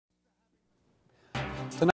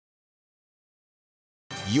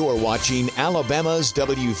You're watching Alabama's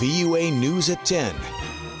WVUA News at 10.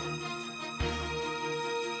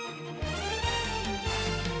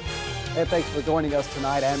 Hey, thanks for joining us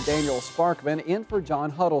tonight. I'm Daniel Sparkman in for John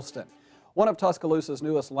Huddleston. One of Tuscaloosa's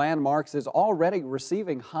newest landmarks is already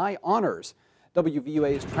receiving high honors.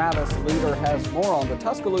 WVUA's Travis Leader has more on the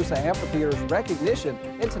Tuscaloosa Amphitheater's recognition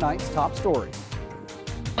in tonight's top story.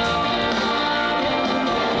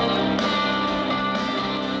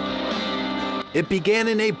 It began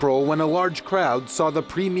in April when a large crowd saw the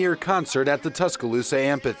premier concert at the Tuscaloosa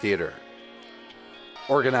Amphitheater.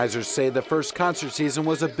 Organizers say the first concert season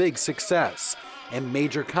was a big success, and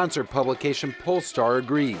major concert publication Polestar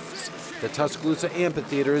agrees. The Tuscaloosa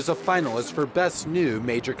Amphitheater is a finalist for Best New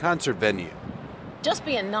Major Concert Venue. Just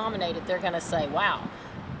being nominated, they're going to say, wow,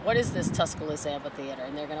 what is this Tuscaloosa Amphitheater?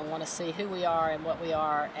 And they're going to want to see who we are and what we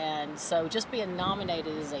are. And so just being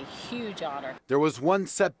nominated is a huge honor. There was one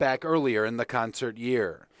setback earlier in the concert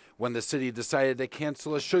year, when the city decided to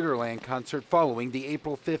cancel a Sugarland concert following the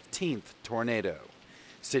April 15th tornado.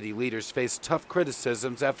 City leaders faced tough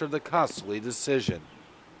criticisms after the costly decision.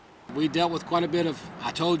 We dealt with quite a bit of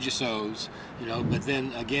I told you so's, but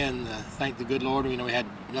then again, thank the good Lord, we had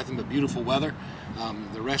nothing but beautiful weather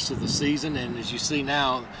the rest of the season, and as you see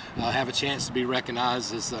now, have a chance to be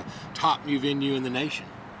recognized as the top new venue in the nation.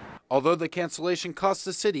 Although the cancellation cost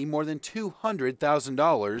the city more than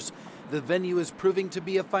 $200,000, the venue is proving to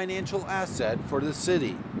be a financial asset for the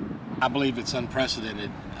city. I believe it's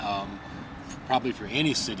unprecedented, probably for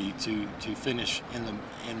any city to finish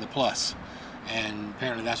in the plus. And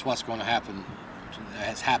apparently that's what's going to happen,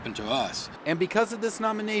 has happened to us. And because of this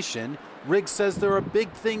nomination, Riggs says there are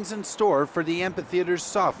big things in store for the amphitheater's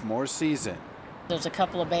sophomore season. There's a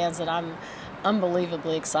couple of bands that I'm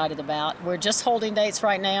unbelievably excited about. We're just holding dates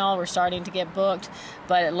right now. We're starting to get booked,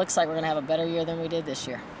 but it looks like we're going to have a better year than we did this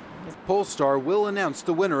year. Polestar will announce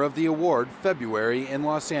the winner of the award February in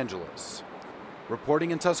Los Angeles.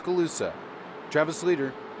 Reporting in Tuscaloosa, Travis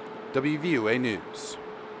Leader, WVUA News.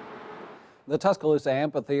 The Tuscaloosa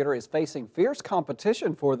Amphitheater is facing fierce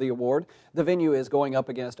competition for the award. The venue is going up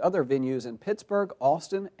against other venues in Pittsburgh,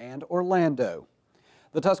 Austin, and Orlando.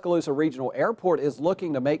 The Tuscaloosa Regional Airport is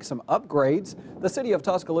looking to make some upgrades. The city of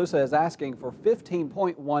Tuscaloosa is asking for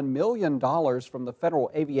 $15.1 million from the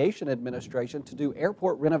Federal Aviation Administration to do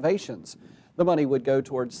airport renovations. The money would go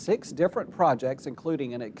towards 6 different projects,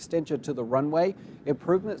 including an extension to the runway,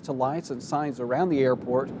 improvements to lights and signs around the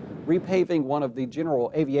airport, repaving one of the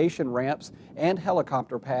general aviation ramps and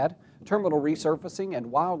helicopter pad, terminal resurfacing,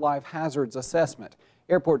 and wildlife hazards assessment.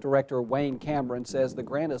 Airport Director Wayne Cameron says the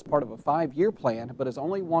grant is part of a 5-year plan, but is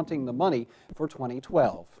only wanting the money for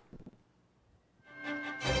 2012.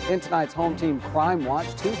 In tonight's Home Team Crime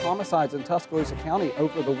Watch, 2 homicides in Tuscaloosa County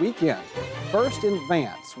over the weekend. First in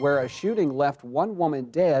Vance, where a shooting left one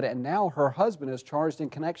woman dead, and now her husband is charged in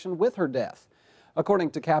connection with her death.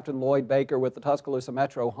 According to Captain Lloyd Baker with the Tuscaloosa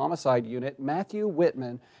Metro Homicide Unit, Matthew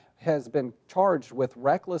Whitman has been charged with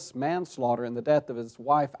reckless manslaughter in the death of his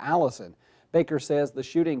wife, Allison. Baker says the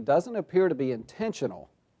shooting doesn't appear to be intentional.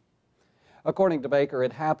 According to Baker,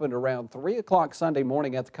 it happened around 3 o'clock Sunday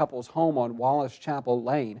morning at the couple's home on Wallace Chapel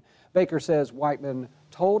Lane. Baker says Whiteman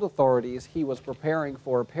told authorities he was preparing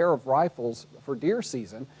for a pair of rifles for deer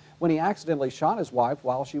season when he accidentally shot his wife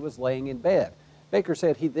while she was laying in bed. Baker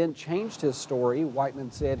said he then changed his story. Whiteman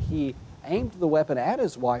said he aimed the weapon at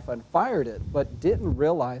his wife and fired it, but didn't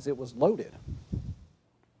realize it was loaded.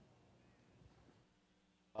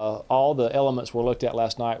 All the elements were looked at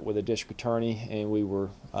last night with the district attorney, and we were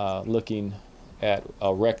looking at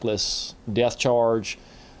a reckless death charge.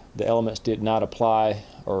 The elements did not apply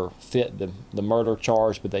or fit the murder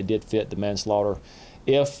charge, but they did fit the manslaughter.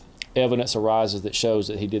 If evidence arises that shows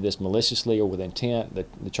that he did this maliciously or with intent,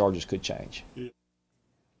 the charges could change.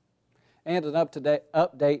 And an up-to-date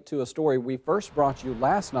update to a story we first brought you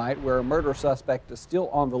last night, where a murder suspect is still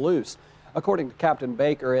on the loose. According to Captain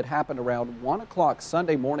Baker, it happened around 1 o'clock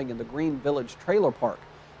Sunday morning in the Green Village Trailer Park.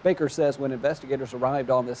 Baker says when investigators arrived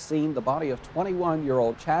on the scene, the body of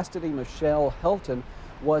 21-year-old Chastity Michelle Helton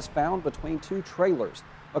was found between 2 trailers.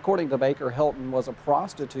 According to Baker, Helton was a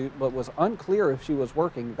prostitute, but was unclear if she was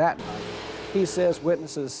working that night. He says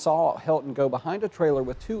witnesses saw Helton go behind a trailer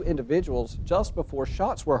with 2 individuals just before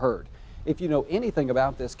shots were heard. If you know anything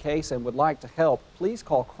about this case and would like to help, please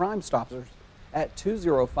call Crime Stoppers at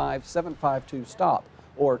 205-752-STOP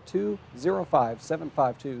or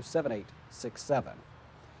 205-752-7867.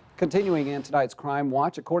 Continuing in tonight's Crime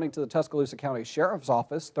Watch, according to the Tuscaloosa County Sheriff's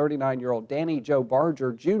Office, 39-year-old Danny Joe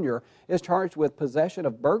Barger Jr. is charged with possession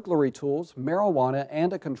of burglary tools, marijuana,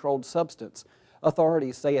 and a controlled substance.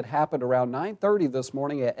 Authorities say it happened around 9:30 this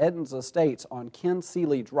morning at Eden's Estates on Ken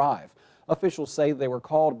Seeley Drive. Officials say they were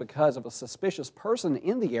called because of a suspicious person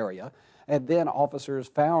in the area, and then officers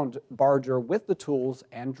found Barger with the tools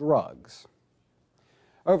and drugs.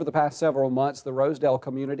 Over the past several months, the Rosedale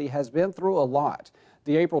community has been through a lot.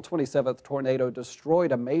 The April 27th tornado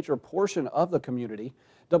destroyed a major portion of the community.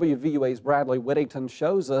 WVUA's Bradley Whittington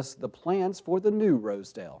shows us the plans for the new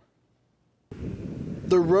Rosedale.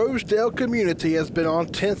 The Rosedale community has been on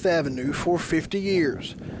 10th Avenue for 50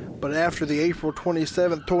 years. But after the April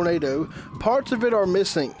 27th tornado, parts of it are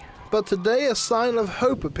missing. But today a sign of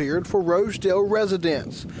hope appeared for Rosedale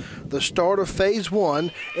residents, the start of Phase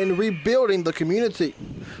 1 in rebuilding the community.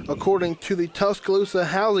 According to the Tuscaloosa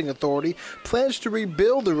Housing Authority, plans to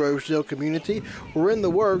rebuild the Rosedale community were in the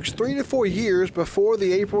works 3 to 4 years before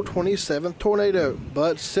the April 27th tornado.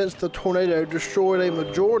 But since the tornado destroyed a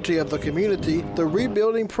majority of the community, the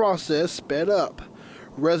rebuilding process sped up.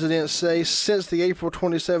 Residents say since the April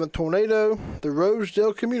 27th tornado, the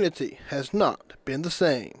Rosedale community has not been the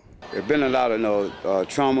same. There's been a lot of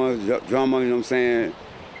trauma, drama, you know what I'm saying,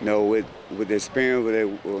 with the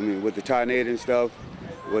experience, with the tornado and stuff,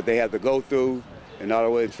 what they have to go through, and all the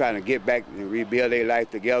way trying to get back and rebuild their life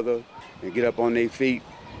together and get up on their feet.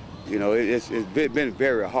 It's been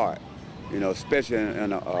very hard, especially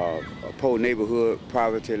in a poor neighborhood,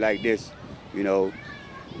 poverty like this,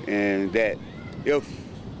 and that if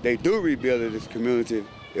they do rebuild this community,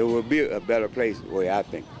 it will be a better place, the way I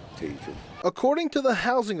think, to tell you the truth. According to the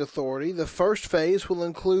Housing Authority, the first phase will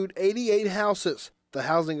include 88 houses. The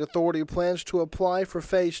Housing Authority plans to apply for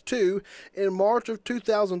Phase 2 in March of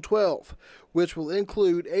 2012, which will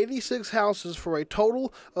include 86 houses for a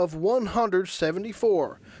total of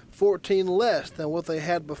 174, 14 less than what they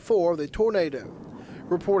had before the tornado.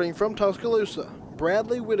 Reporting from Tuscaloosa,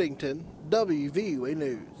 Bradley Whittington, WVUA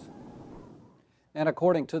News. And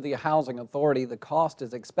according to the Housing Authority, the cost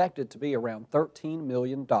is expected to be around $13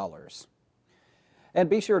 million. And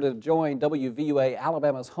be sure to join WVUA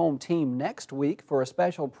Alabama's home team next week for a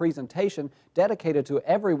special presentation dedicated to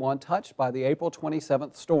everyone touched by the April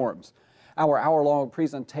 27th storms. Our hour-long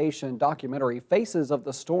presentation documentary, Faces of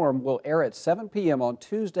the Storm, will air at 7 p.m. on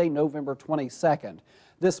Tuesday, November 22nd.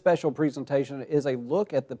 This special presentation is a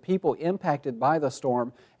look at the people impacted by the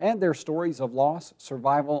storm and their stories of loss,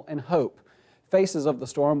 survival, and hope. Faces of the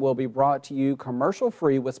Storm will be brought to you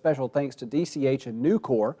commercial-free with special thanks to DCH and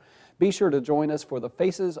Nucor. Be sure to join us for the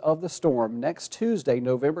Faces of the Storm next Tuesday,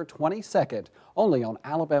 November 22nd, only on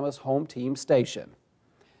Alabama's home team station.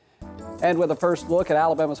 And with a first look at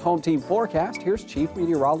Alabama's home team forecast, here's Chief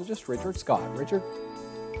Meteorologist Richard Scott. Richard?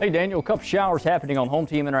 Hey Daniel, a couple showers happening on Home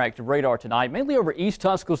Team Interactive Radar tonight, mainly over East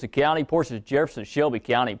Tuscaloosa County, portions of Jefferson, Shelby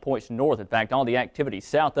County, points north. In fact, all the activity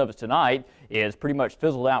south of us tonight is pretty much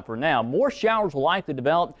fizzled out for now. More showers will likely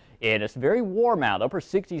develop, and it's very warm out. Upper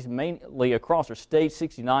 60s mainly across our state,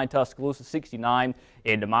 69 Tuscaloosa, 69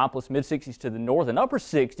 in Demopolis, mid-60s to the north, and upper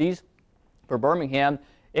 60s for Birmingham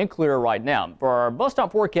and clear right now. For our bus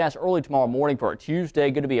stop forecast early tomorrow morning for our Tuesday,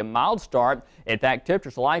 going to be a mild start. In fact,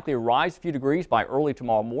 temperatures likely rise a few degrees by early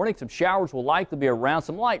tomorrow morning. Some showers will likely be around,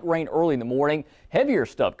 some light rain early in the morning. Heavier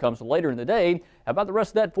stuff comes later in the day. How about the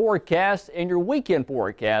rest of that forecast and your weekend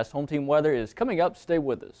forecast? Home team weather is coming up. Stay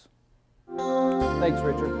with us. Thanks,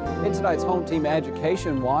 Richard. In tonight's Home Team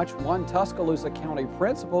Education Watch, one Tuscaloosa County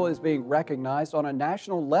principal is being recognized on a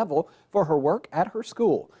national level for her work at her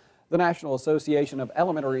school. The National Association of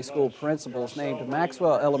Elementary School Principals named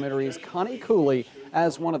Maxwell Elementary's Connie Cooley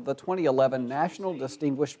as one of the 2011 National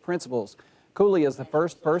Distinguished Principals. Cooley is the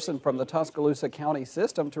first person from the Tuscaloosa County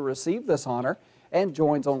system to receive this honor and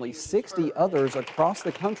joins only 60 others across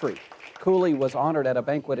the country. Cooley was honored at a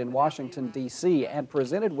banquet in Washington, D.C. and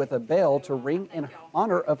presented with a bell to ring in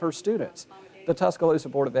honor of her students. The Tuscaloosa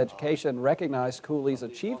Board of Education recognized Cooley's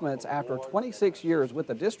achievements after 26 years with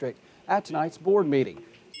the district at tonight's board meeting.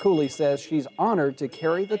 Cooley says she's honored to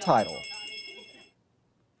carry the title.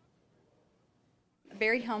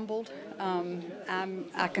 Very humbled.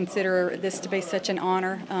 I consider this to be such an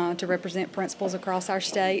honor to represent principals across our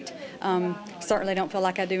state. Certainly don't feel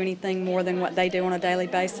like I do anything more than what they do on a daily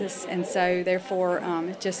basis, and so therefore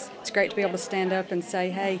it's great to be able to stand up and say,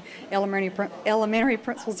 hey, elementary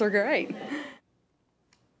principals are great.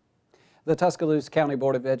 The Tuscaloosa County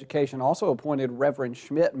Board of Education also appointed Reverend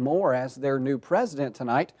Schmidt Moore as their new president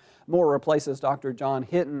tonight. Moore replaces Dr. John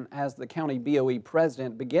Hinton as the county BOE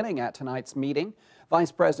president beginning at tonight's meeting.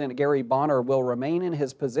 Vice President Gary Bonner will remain in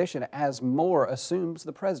his position as Moore assumes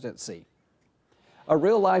the presidency. A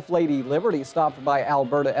real-life Lady Liberty stopped by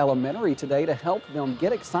Alberta Elementary today to help them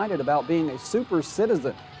get excited about being a super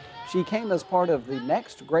citizen. She came as part of the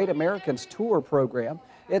Next Great Americans Tour program.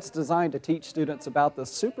 It's designed to teach students about the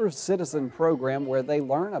Super Citizen program, where they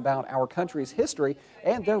learn about our country's history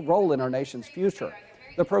and their role in our nation's future.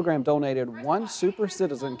 The program donated one Super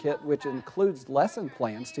Citizen kit, which includes lesson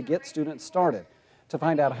plans to get students started. To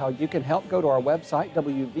find out how you can help, go to our website,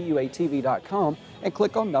 WVUATV.com, and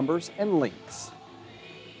click on Numbers and Links.